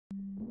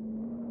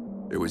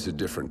It was a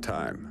different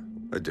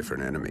time, a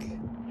different enemy.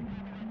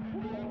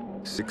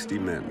 60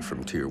 men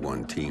from Tier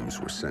 1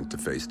 teams were sent to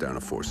face down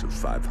a force of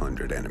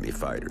 500 enemy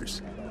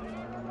fighters.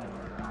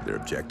 Their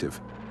objective?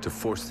 To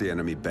force the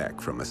enemy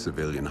back from a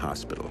civilian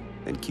hospital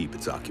and keep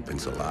its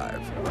occupants alive.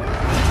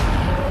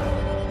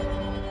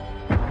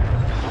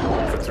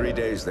 For 3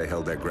 days, they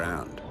held their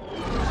ground.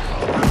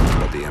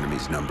 But the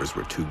enemy's numbers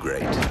were too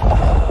great.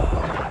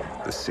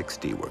 The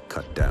 60 were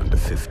cut down to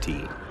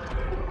 15.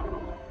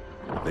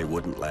 They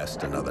wouldn't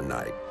last another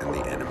night, and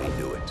the enemy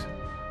knew it.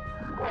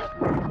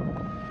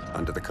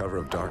 Under the cover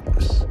of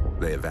darkness,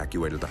 they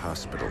evacuated the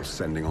hospital,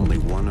 sending only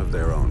one of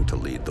their own to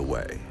lead the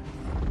way.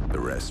 The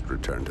rest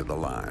returned to the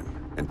line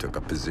and took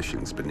up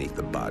positions beneath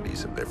the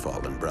bodies of their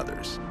fallen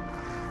brothers.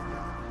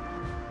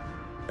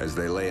 As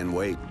they lay in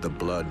wait, the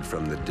blood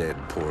from the dead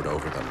poured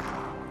over them.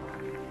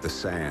 The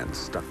sand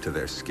stuck to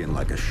their skin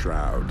like a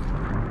shroud,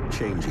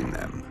 changing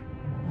them,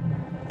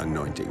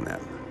 anointing them.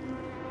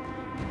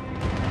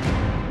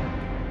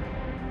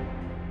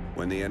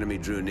 When the enemy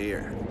drew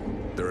near,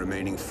 the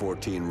remaining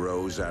 14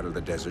 rose out of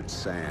the desert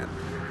sand.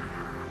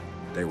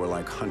 They were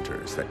like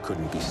hunters that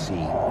couldn't be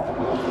seen,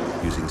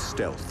 using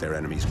stealth their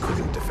enemies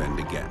couldn't defend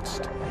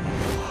against.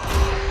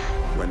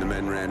 When the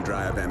men ran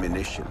dry of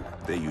ammunition,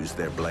 they used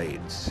their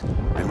blades.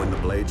 And when the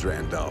blades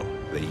ran dull,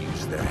 they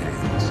used their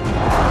hands.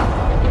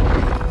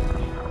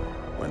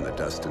 When the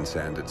dust and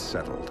sand had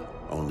settled,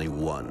 only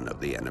one of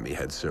the enemy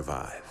had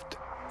survived.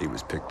 He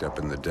was picked up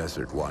in the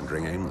desert,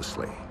 wandering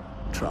aimlessly,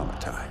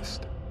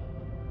 traumatized.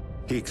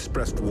 He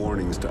expressed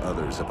warnings to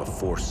others of a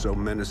force so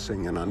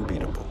menacing and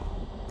unbeatable,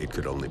 it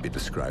could only be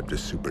described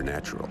as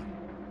supernatural.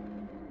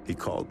 He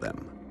called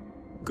them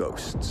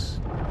ghosts.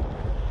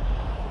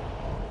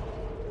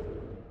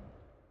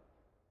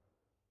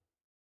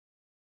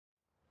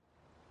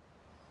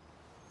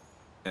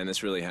 And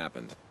this really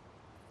happened.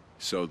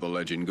 So the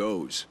legend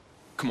goes.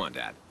 Come on,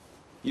 Dad.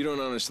 You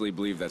don't honestly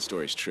believe that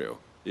story's true?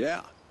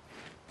 Yeah,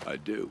 I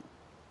do.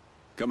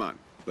 Come on,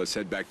 let's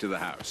head back to the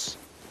house.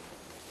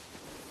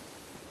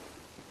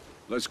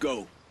 Let's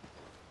go.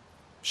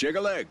 Shake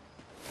a leg.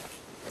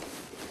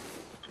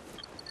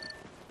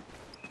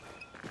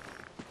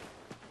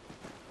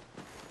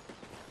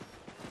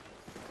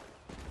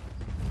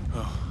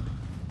 Oh,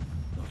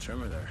 no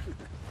tremor there.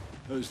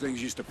 Those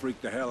things used to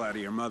freak the hell out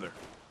of your mother.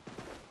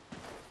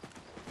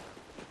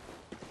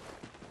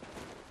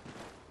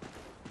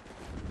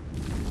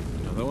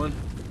 Another one?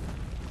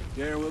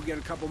 Yeah, we'll get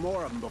a couple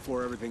more of them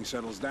before everything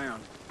settles down.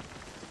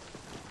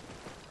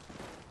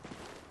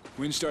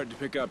 Wind's starting to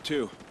pick up,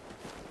 too.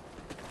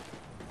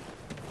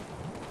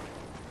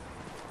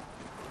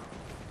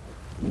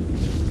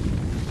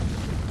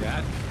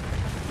 Dad?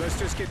 Let's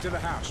just get to the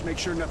house. Make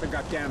sure nothing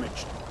got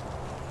damaged.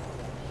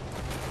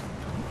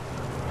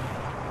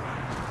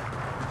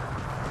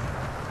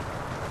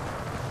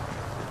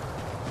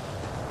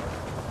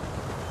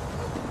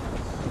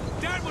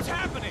 Dad, what's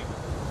happening?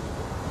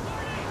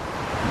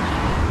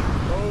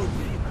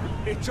 Odin!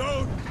 It's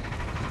Odin!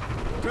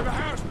 To the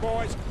house,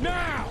 boys!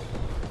 Now!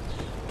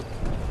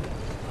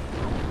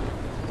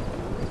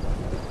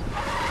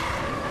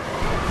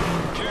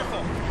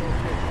 Careful!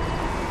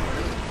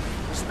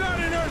 It's not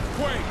an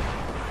earthquake!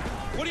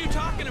 What are you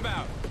talking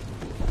about?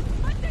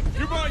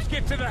 You boys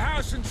get to the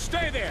house and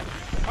stay there!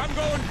 I'm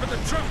going for the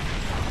trunk!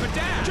 But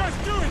Dad!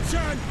 Just do it,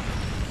 son!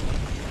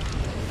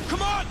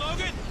 Come on,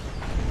 Logan!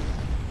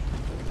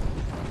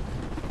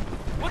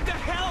 What the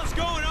hell is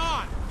going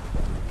on?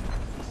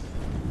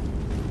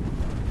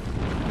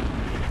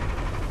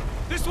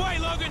 This way,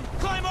 Logan!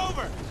 Climb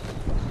over!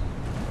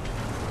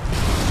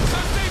 It's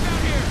unsafe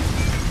out here!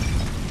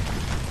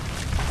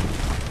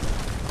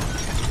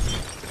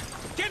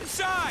 Get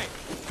inside!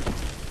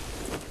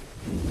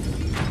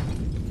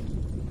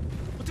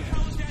 What the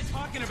hell is Dad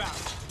talking about?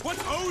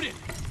 What's Odin?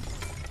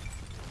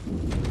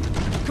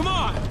 Come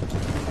on!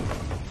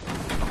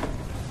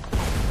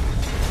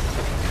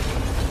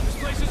 This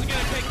place isn't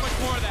gonna take much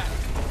more of that.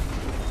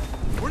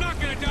 We're not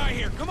gonna die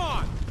here, come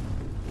on!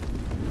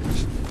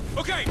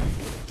 Okay,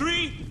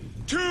 3,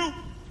 2,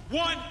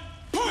 1,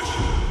 push!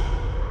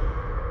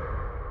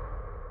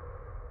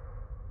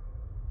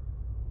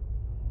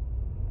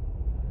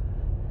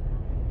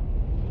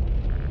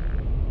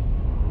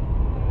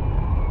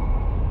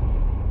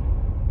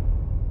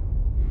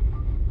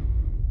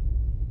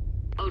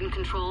 Odin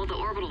Control, the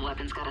orbital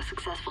weapon's got a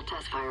successful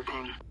test fire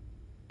ping.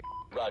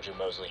 Roger,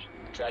 Mosley.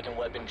 Tracking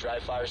weapon dry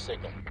fire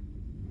signal.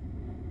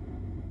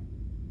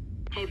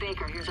 Hey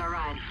Baker, here's our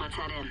ride. Let's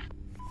head in.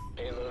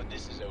 Payload,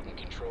 this is Odin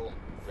Control.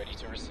 Ready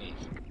to receive.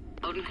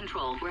 Odin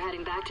Control, we're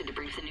heading back to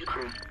debrief the new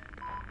crew.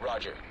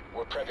 Roger.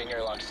 We're prepping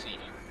airlock C.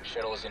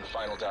 Shuttle is in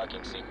final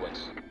docking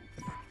sequence.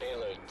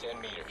 Payload,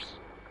 10 meters.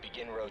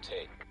 Begin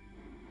rotate.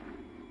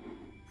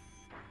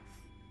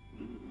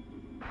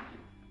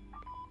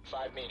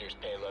 5 meters,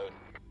 payload.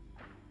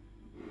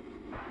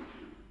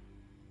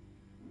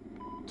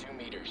 2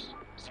 meters.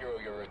 0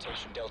 your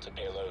rotation delta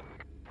payload.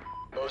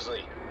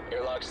 Mosley,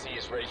 airlock C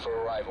is ready for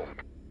arrival.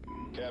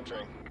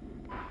 Capturing.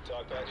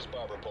 Talk back is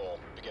Barbara Pole.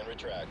 Begin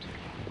retract.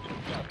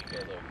 Copy,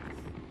 payload.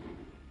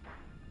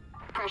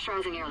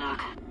 Pressurizing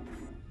airlock.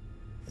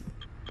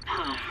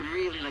 Oh, I'm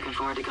really looking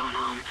forward to going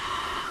home.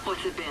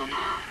 What's it been?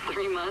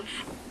 3 months?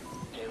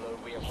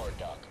 Payload, we have hard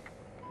dock.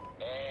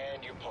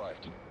 And you're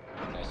parked.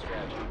 Nice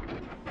strategy.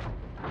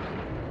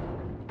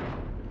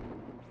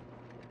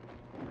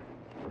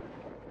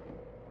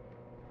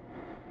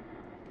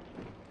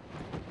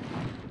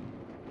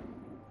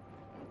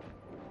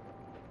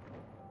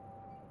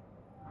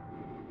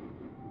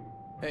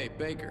 Hey,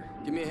 Baker,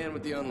 give me a hand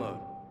with the unload.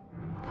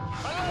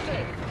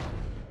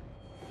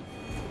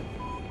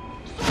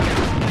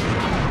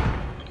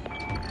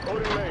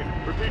 Odin Main,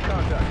 repeat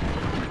contact.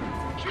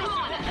 Come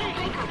on,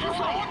 Baker, this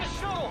way! On the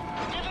shuttle!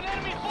 Give an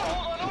enemy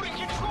foothold on Odin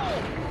Control!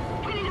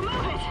 We need to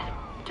move it!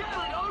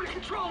 Gatling, Odin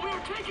Control, we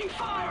are taking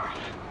fire!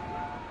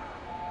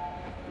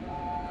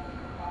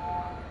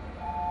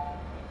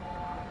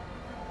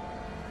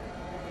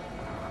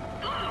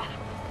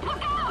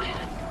 Look out!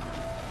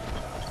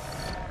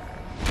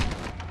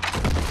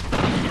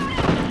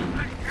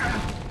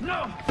 No!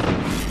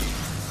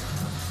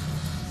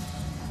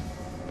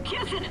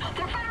 Houston,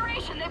 they're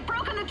Federation! They've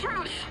broken the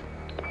truce!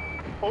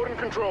 Odin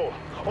Control,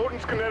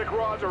 Odin's kinetic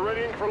rods are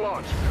readying for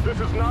launch. This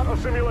is not a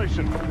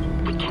simulation.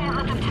 We can't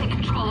let them take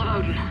control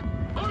of Odin.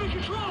 Odin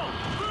Control!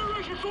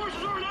 Federation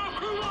forces are now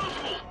crew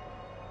launchable!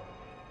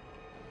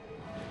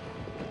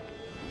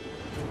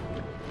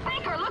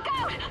 Baker, look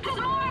out! There's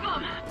more of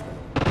them!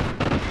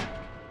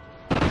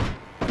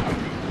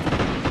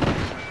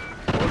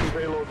 Odin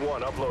Payload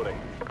 1 uploading.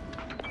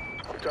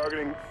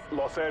 Targeting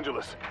Los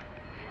Angeles.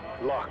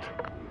 Locked.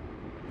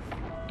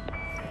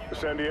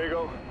 San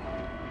Diego.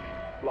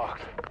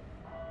 Locked.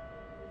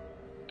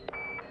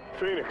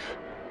 Phoenix.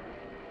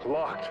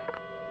 Locked.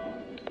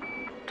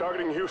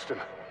 Targeting Houston.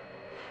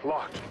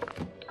 Locked.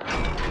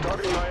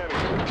 Targeting Miami.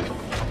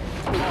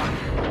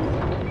 Locked.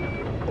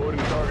 Odin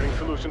targeting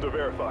solution to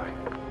verify.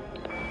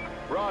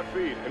 Rod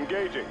feed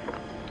engaging.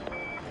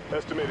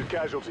 Estimated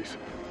casualties.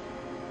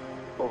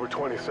 Over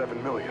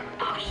 27 million.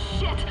 Oh,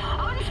 shit!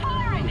 Odin's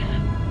firing!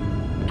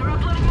 They're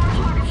uploading more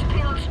targets to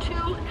payloads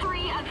 2,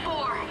 3, and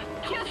 4.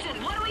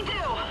 Houston, what do we do?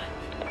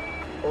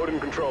 Odin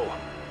Control,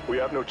 we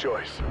have no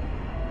choice.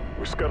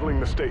 We're scuttling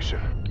the station.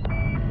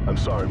 I'm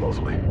sorry,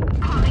 Mosley.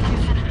 Copy,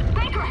 Houston.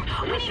 Baker,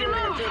 we need to Initiating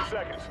in move! 10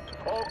 seconds.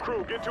 All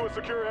crew, get to a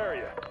secure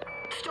area.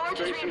 Storage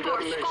is Station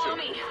reinforced. Follow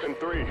detonation. me. In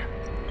 3,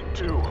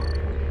 2,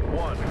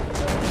 1.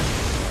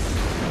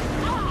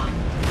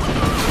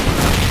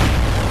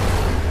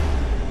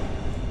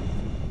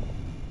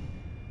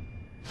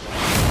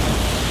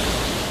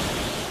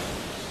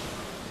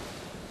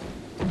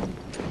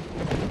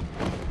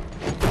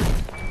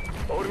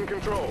 Odin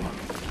Control.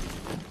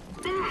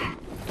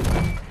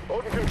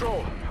 Odin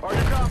Control, are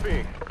you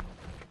copying?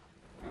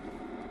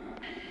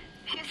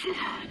 Houston,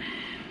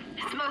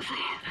 it's Mosley.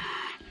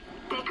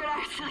 Baker and I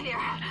are still here.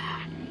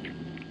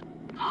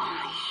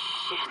 Holy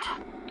shit.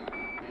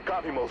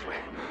 Copy, Mosley.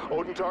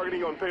 Odin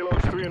targeting on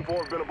payloads 3 and 4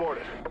 have been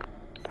aborted.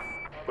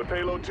 But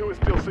payload 2 is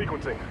still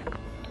sequencing.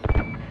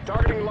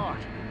 Targeting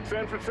locked.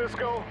 San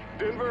Francisco,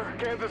 Denver,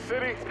 Kansas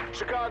City,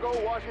 Chicago,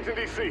 Washington,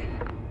 D.C.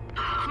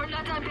 We're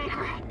not done,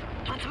 Baker.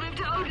 Let's move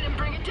to Odin and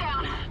bring it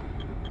down.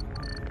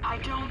 I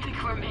don't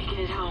think we're making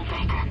it home,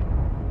 Baker.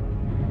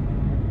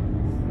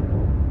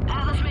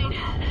 Atlas Main,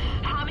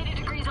 how many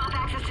degrees off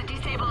axis to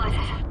destabilize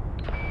it?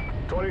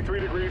 23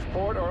 degrees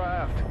port or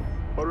aft.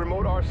 But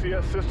remote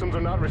RCS systems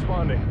are not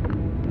responding.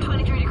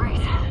 23 degrees.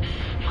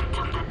 I'll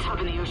dump that tub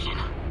in the ocean.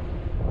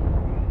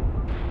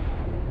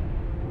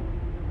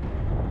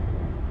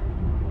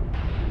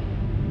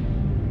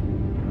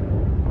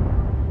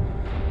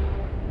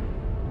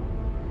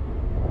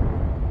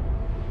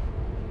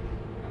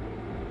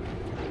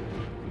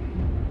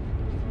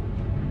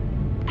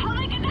 How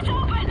do I get this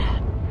open?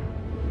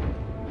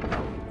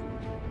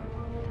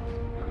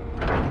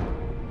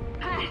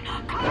 Hey,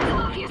 cover's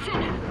off,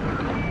 Houston.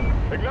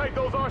 Ignite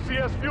those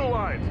RCS fuel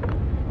lines.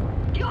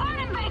 You heard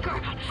him, Baker!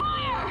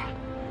 Fire!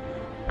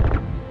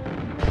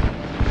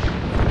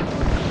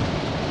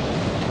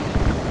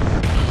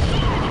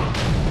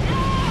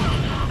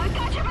 I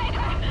got you,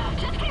 Baker!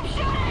 Just keep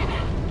shooting!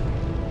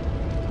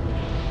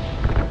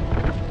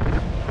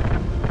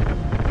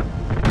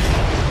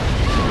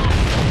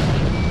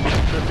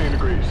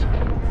 Degrees.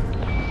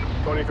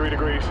 23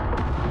 degrees.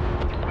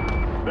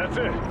 That's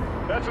it.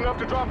 That's enough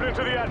to drop it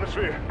into the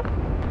atmosphere.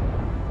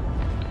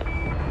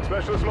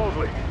 Specialist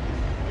Mosley.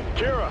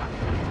 Kira.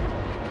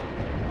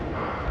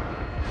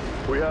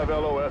 We have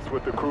LOS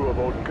with the crew of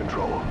Odin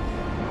Control.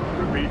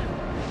 Repeat,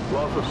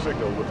 loss of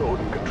signal with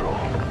Odin Control.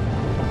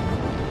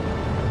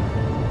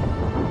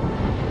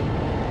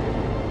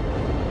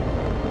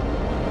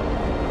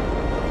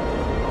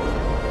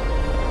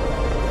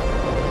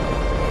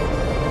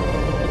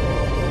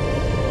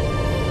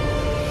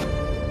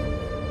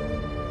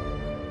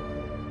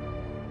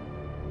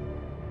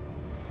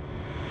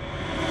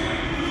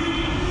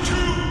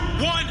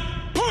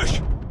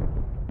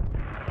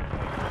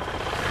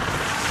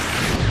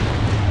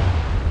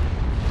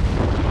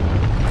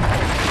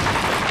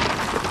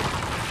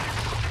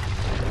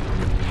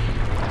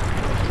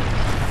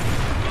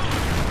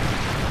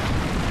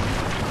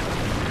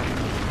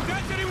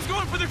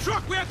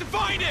 truck! We have to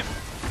find him!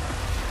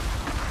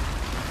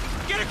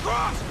 Get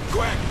across!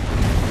 Quick!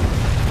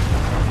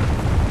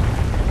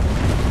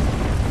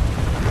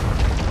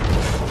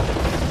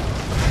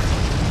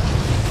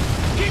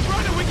 Keep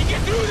running! We can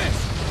get through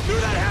this! Through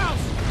that house!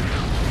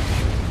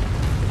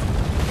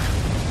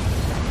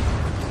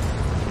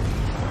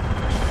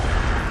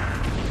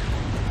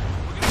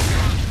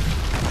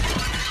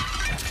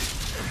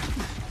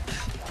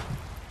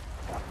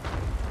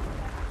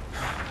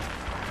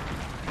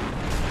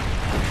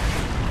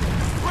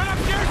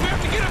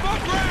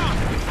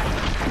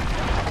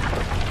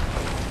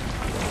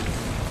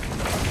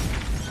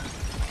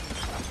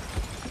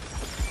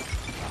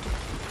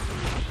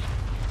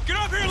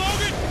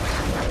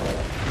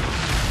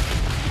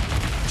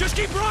 Just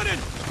keep running!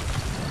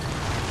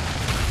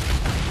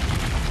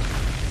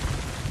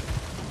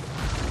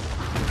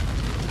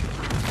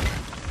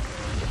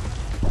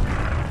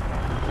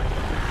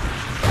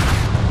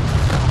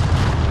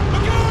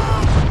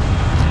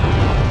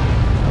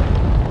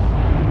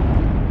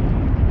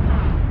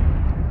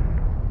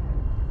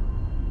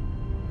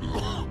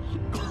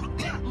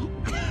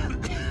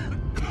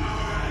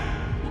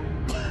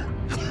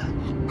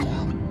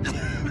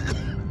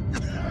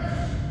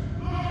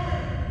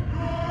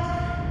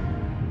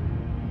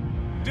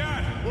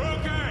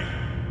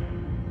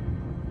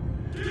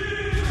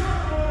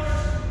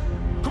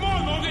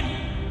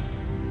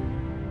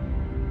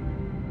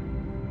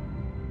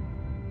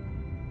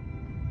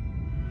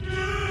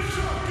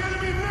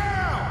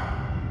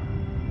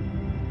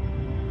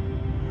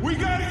 We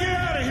gotta get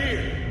out of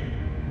here!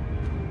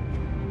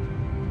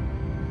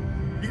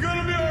 You're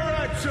gonna be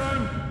alright,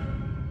 son!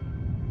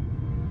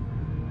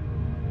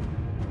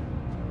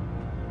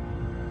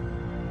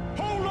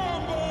 Hold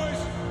on,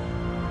 boys!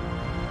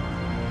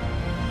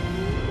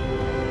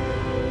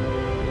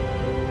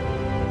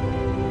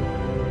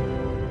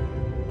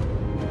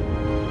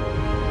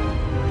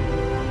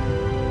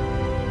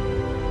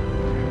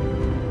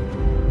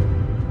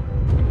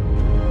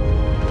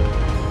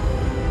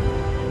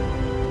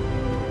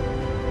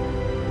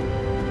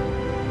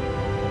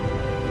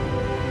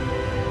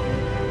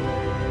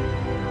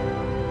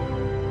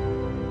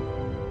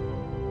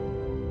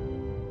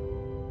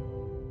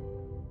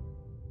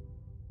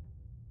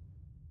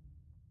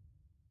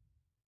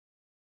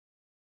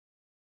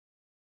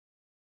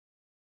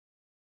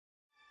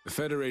 The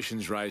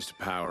Federation's rise to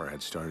power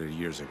had started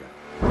years ago.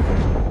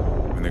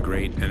 When the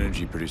great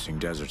energy-producing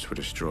deserts were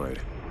destroyed,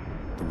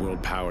 the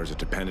world powers that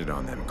depended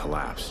on them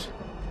collapsed,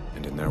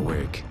 and in their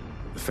wake,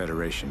 the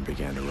Federation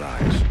began to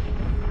rise.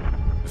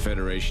 The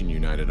Federation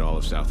united all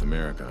of South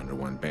America under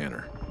one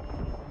banner,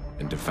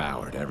 and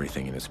devoured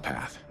everything in its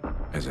path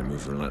as it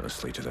moved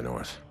relentlessly to the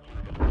north.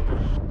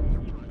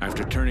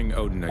 After turning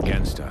Odin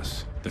against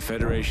us, the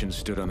Federation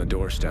stood on the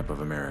doorstep of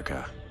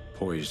America,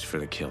 poised for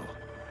the kill.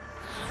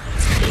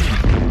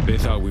 They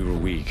thought we were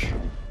weak,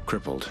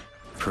 crippled,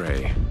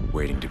 prey,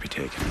 waiting to be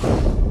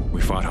taken.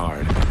 We fought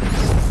hard.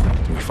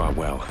 We fought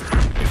well.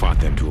 We fought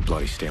them to a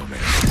bloody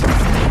stalemate.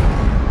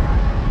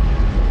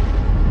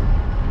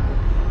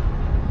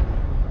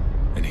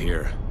 And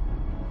here,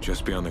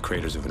 just beyond the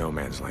craters of No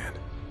Man's Land,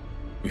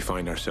 we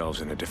find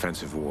ourselves in a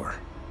defensive war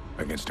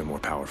against a more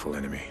powerful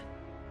enemy.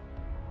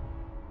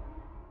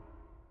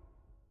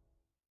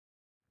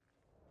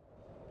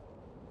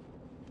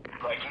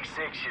 Viking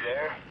 6, you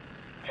there?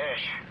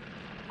 Hesh.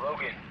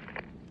 Logan.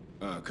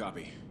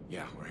 Copy.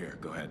 Yeah, we're here.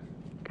 Go ahead.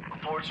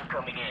 Reports are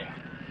coming in.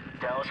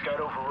 Dallas got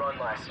overrun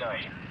last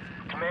night.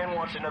 Command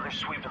wants another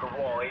sweep of the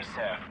wall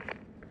ASAP.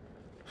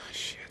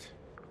 Shit.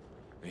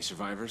 Any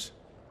survivors?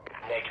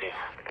 Negative.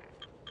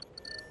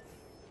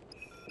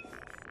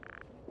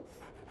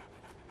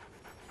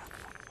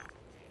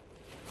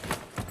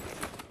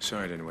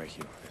 Sorry I didn't wake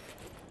you.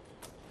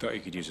 Thought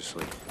you could use a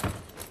sleep.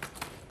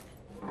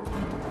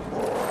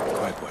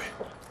 Quiet boy.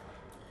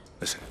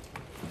 Listen.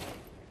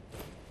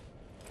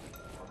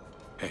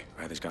 Hey,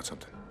 Riley's got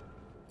something.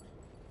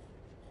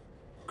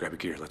 Grab your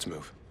gear, let's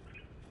move.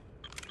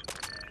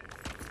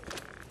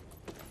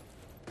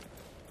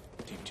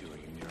 Team 2, are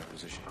you near our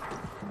position?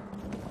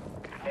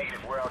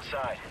 Negative, we're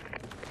outside.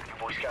 You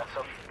boys got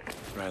something?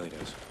 Riley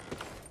does.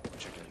 We'll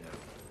check it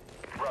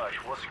now. Raj,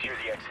 we'll secure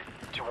the exit.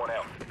 2-1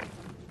 out.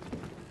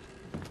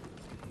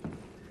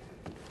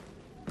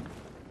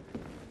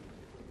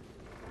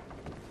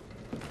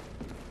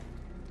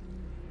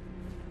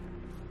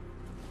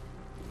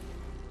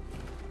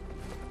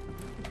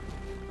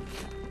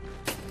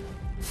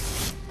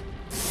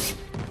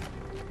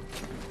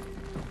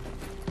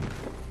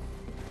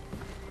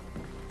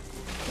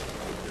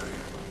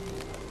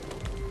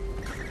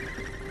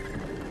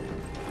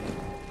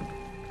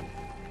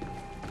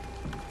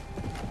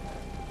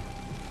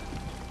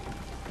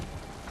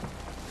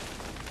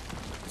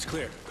 It's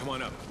clear. Come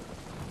on up.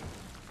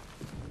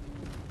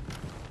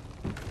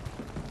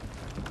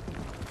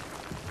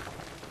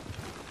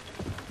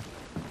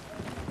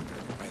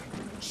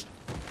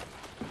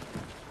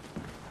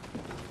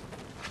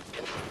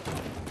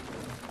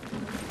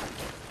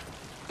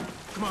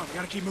 Come on, we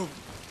gotta keep moving.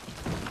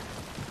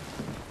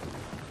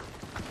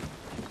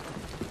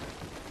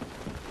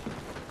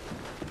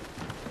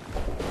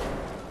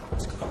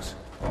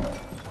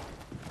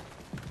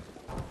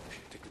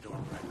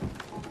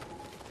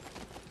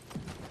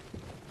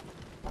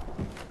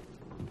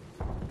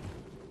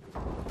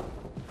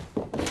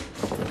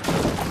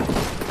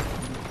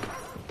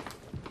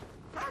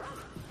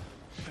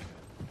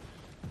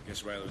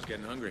 guess Riley was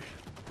getting hungry.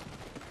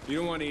 You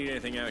don't want to eat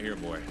anything out here,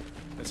 boy.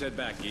 Let's head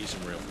back, get you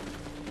some real food.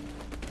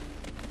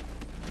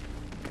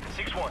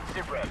 6-1,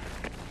 sit rep.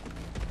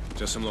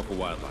 Just some local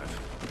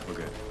wildlife. We're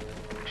good.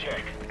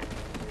 Check.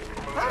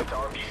 Moving up to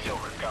RP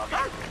Silver,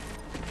 copy.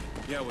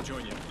 Yeah, we'll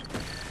join you.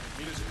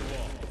 Meet us at the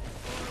wall.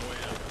 On our way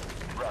out.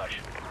 Rush.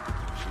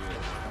 She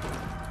is.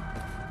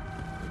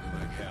 Looking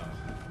like hell.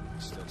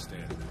 Still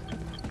standing.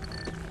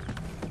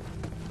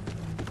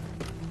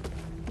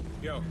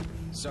 Yo,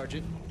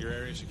 Sergeant, your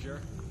area secure?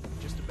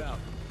 just about.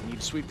 We need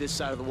to sweep this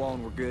side of the wall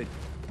and we're good.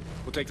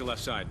 We'll take the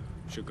left side.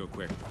 Should go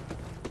quick.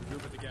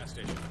 Group at the gas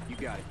station. You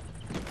got it.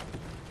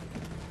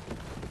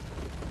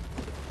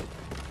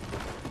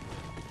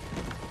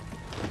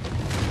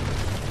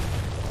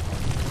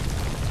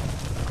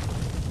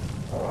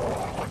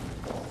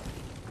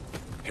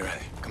 Hey,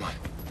 Riley, come on.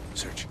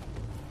 Search.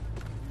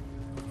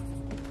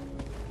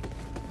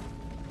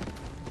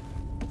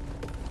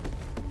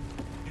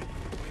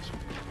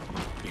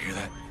 You hear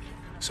that?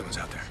 Someone's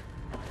out there.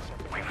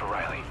 Wait for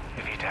Riley.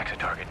 If he attacks a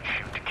target,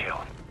 shoot to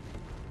kill.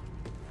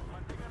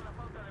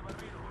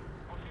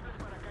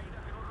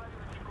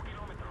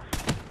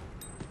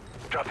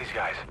 Drop these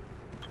guys.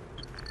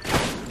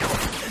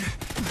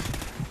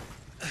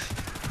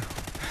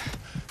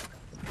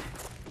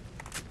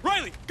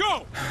 Riley,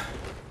 go!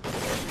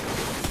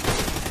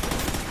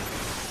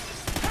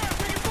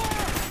 Taking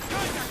fire!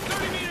 Contact,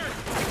 30 meters!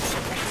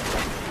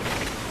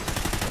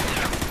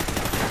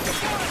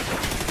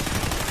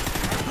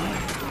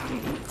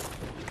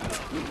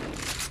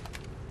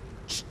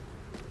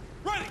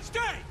 Riley,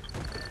 stay!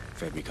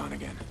 Fed recon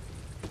again.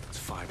 It's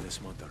 5 this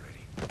month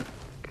already.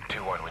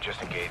 2-1, we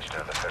just engaged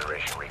another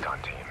Federation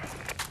recon team.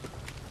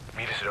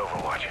 Meet us at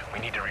Overwatch. We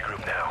need to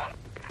regroup now.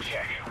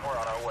 Check. We're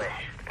on our way.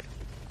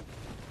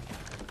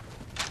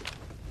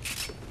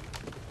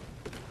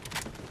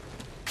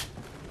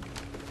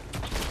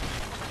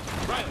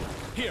 Riley,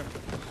 here.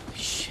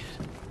 Shit.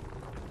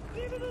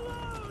 Leave it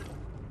alone!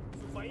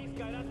 Su país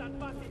caerá tan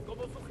fácil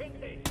como su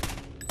gente.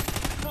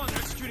 Come on, they're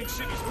executing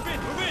cities. Move in,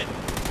 move in!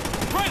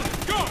 Riley,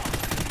 go!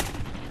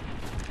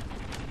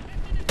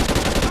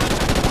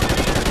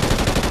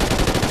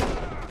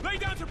 Lay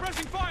down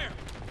suppressing fire!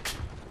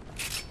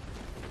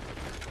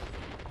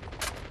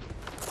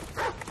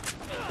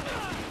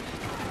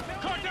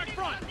 Contact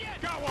front!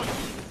 Got one!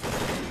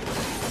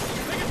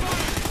 Taking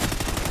fire!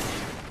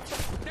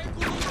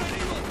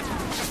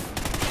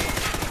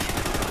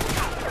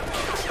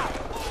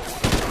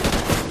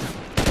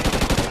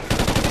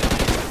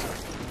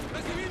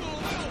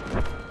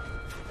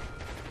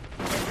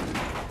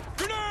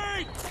 Grenade!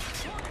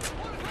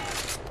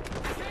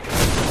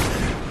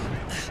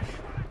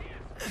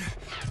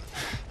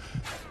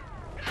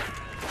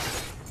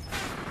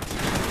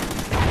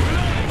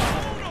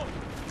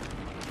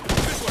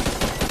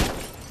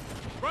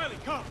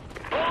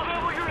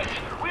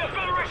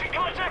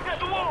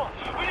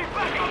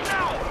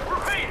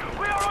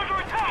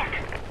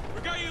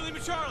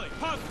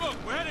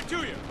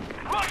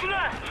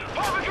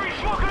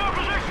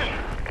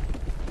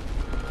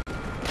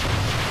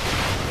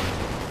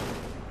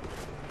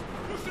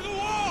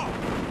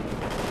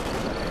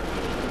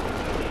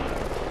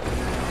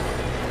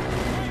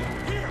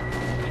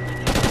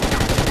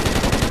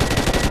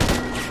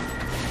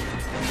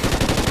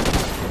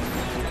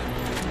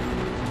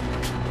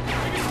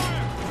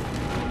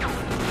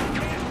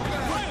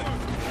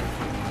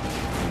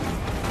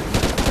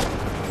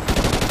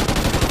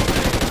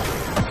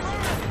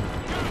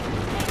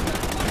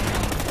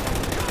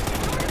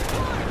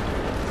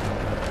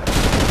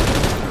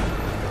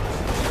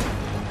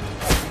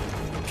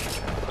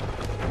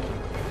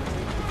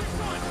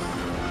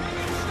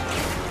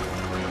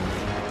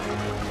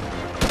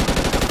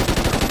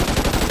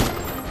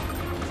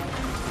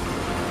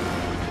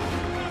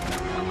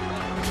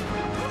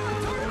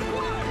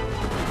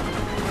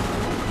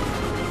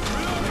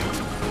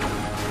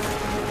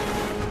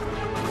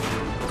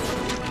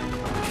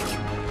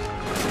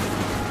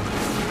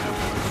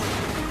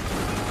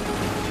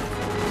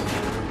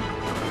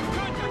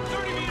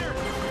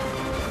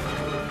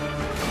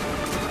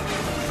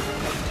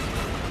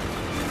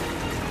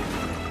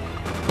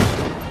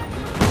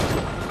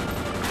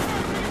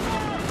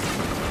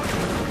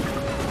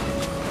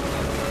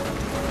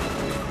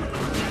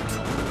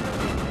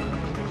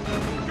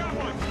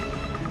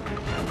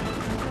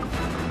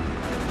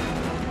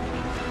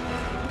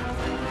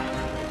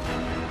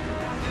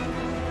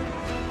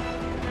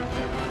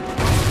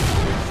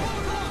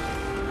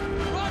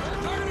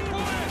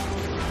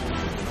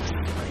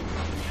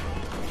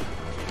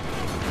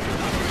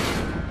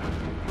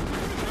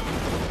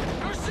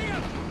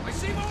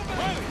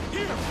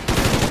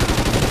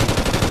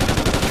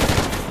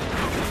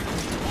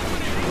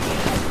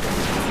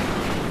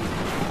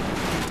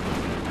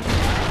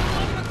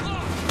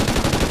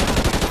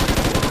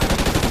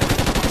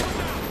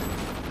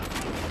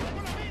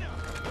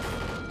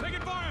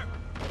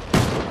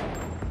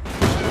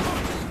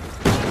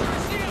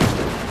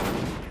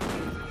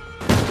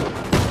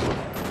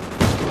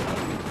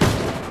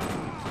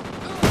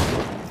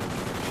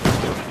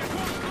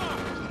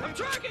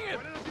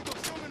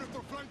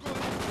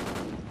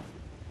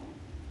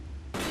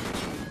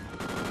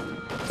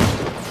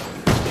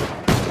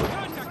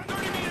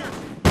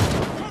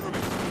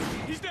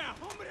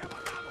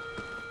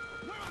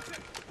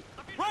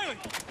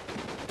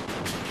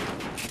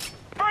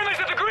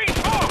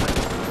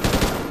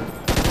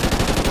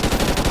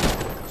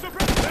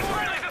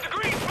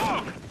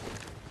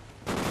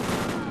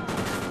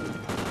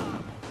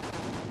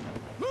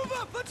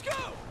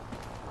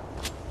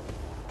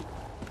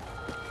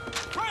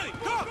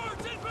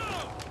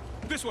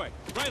 This way.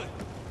 Riley.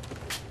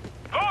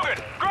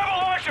 Logan, grab a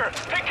launcher!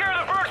 Take care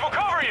of the birds, we'll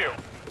cover you!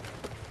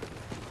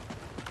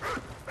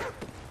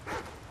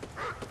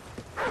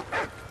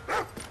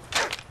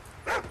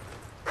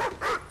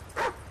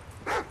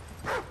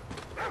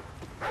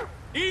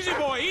 Easy,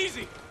 boy,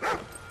 easy!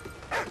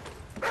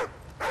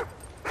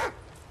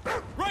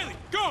 Riley,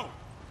 go!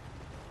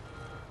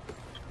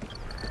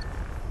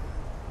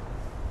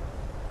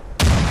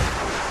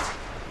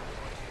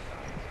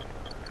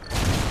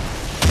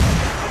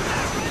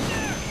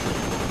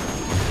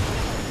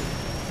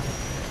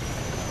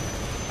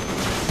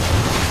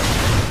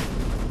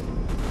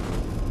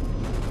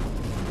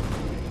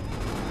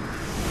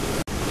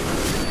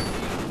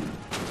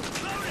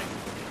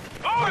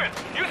 Logan,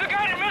 use the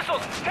guided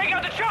missiles! Take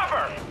out the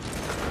chopper!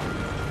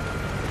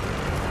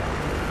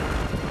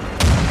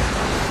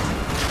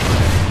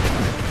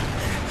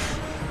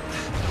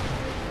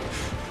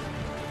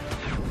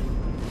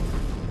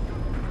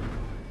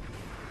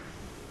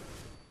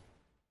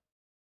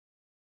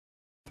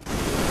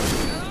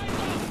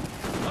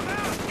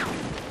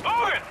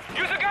 Logan,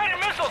 use the guided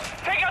missiles!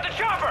 Take out the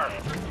chopper!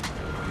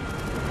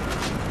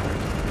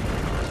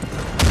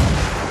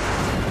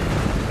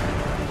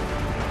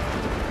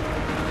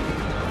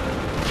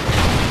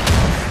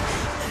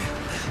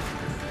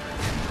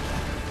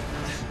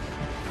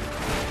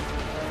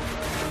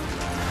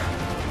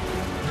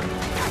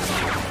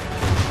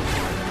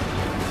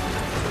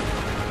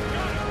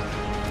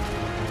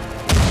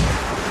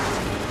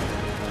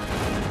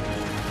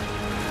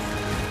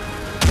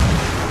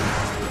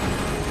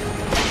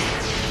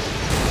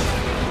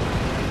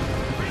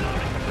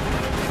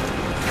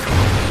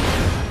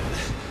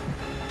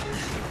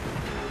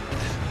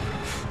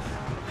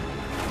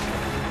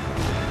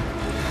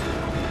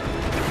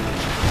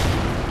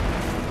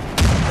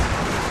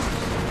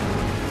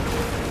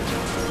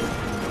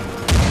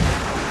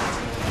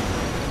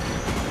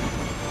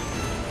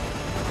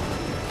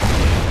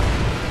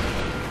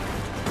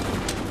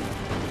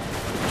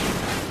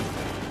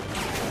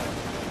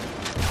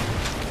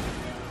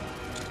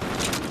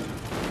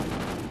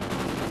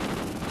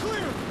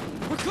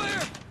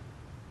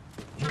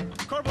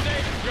 Corporal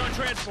Davis, you're on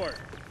transport.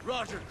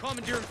 Roger,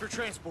 commandeering for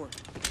transport.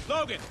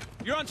 Logan,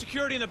 you're on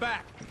security in the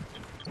back.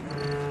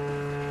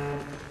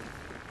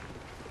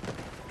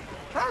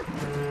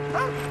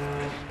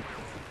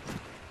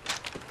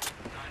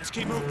 Let's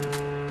keep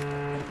moving.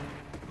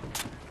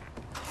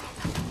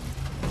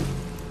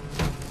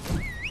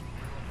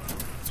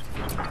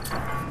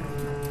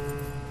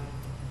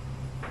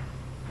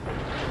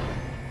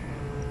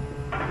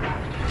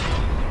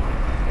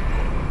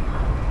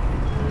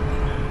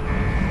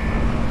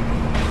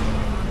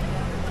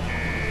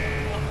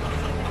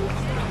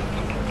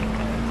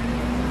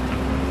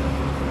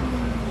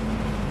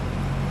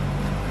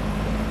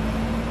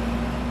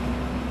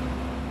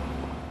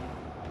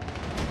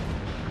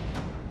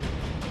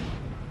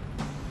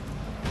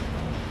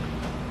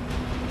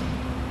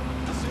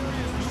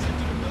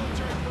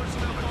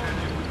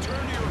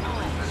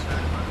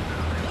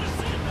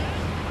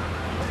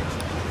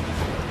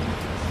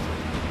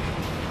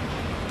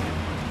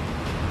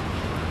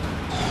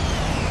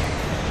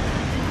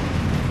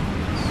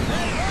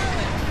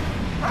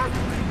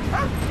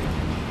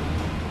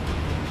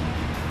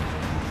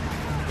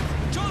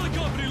 Charlie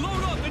Company,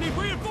 load up! I need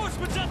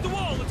reinforcements at the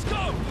wall! Let's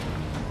go!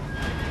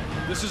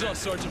 This is us,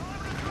 Sergeant.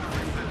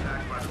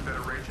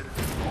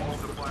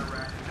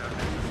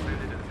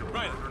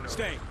 Right,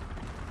 stay.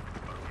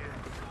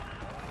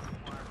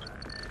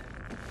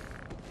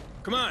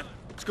 Come on,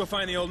 let's go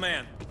find the old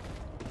man.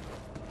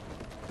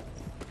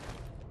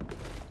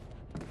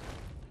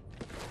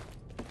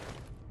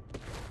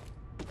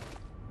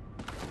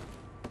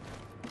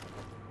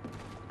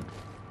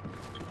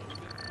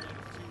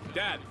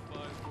 Dad.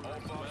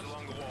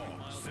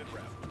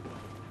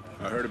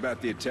 I heard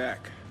about the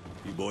attack.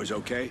 You boys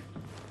okay?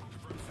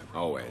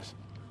 Always.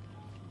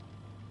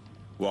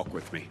 Walk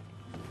with me.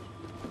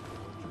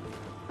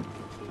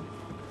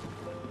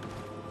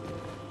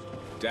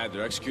 Dad,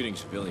 they're executing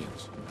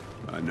civilians.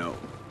 I know.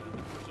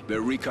 Their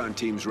recon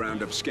teams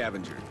round up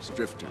scavengers,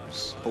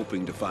 drifters,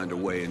 hoping to find a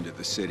way into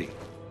the city.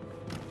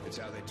 It's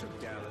how they took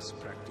Dallas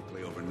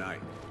practically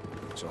overnight.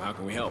 So how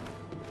can we help?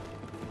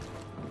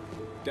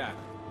 Dad.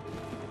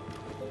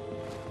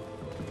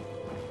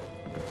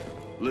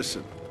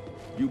 Listen,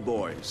 you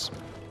boys.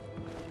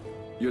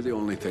 You're the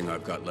only thing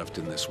I've got left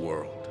in this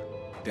world.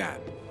 Dad,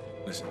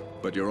 listen.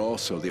 But you're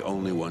also the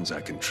only ones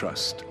I can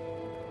trust.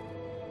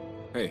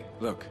 Hey,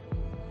 look.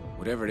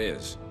 Whatever it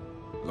is,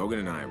 Logan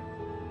and I,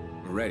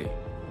 we're ready.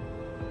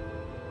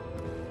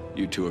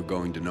 You two are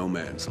going to no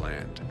man's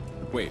land.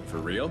 Wait, for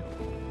real?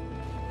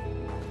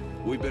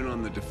 We've been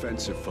on the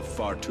defensive for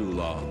far too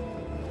long,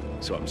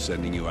 so I'm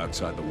sending you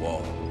outside the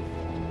wall.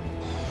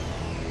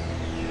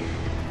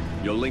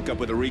 You'll link up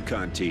with a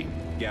recon team,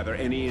 gather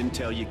any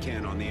intel you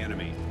can on the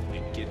enemy,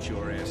 and get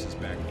your asses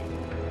back.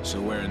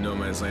 So where in no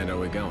man's land are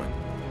we going?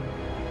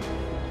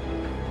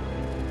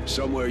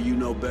 Somewhere you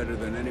know better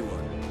than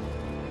anyone.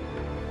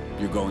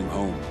 You're going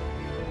home.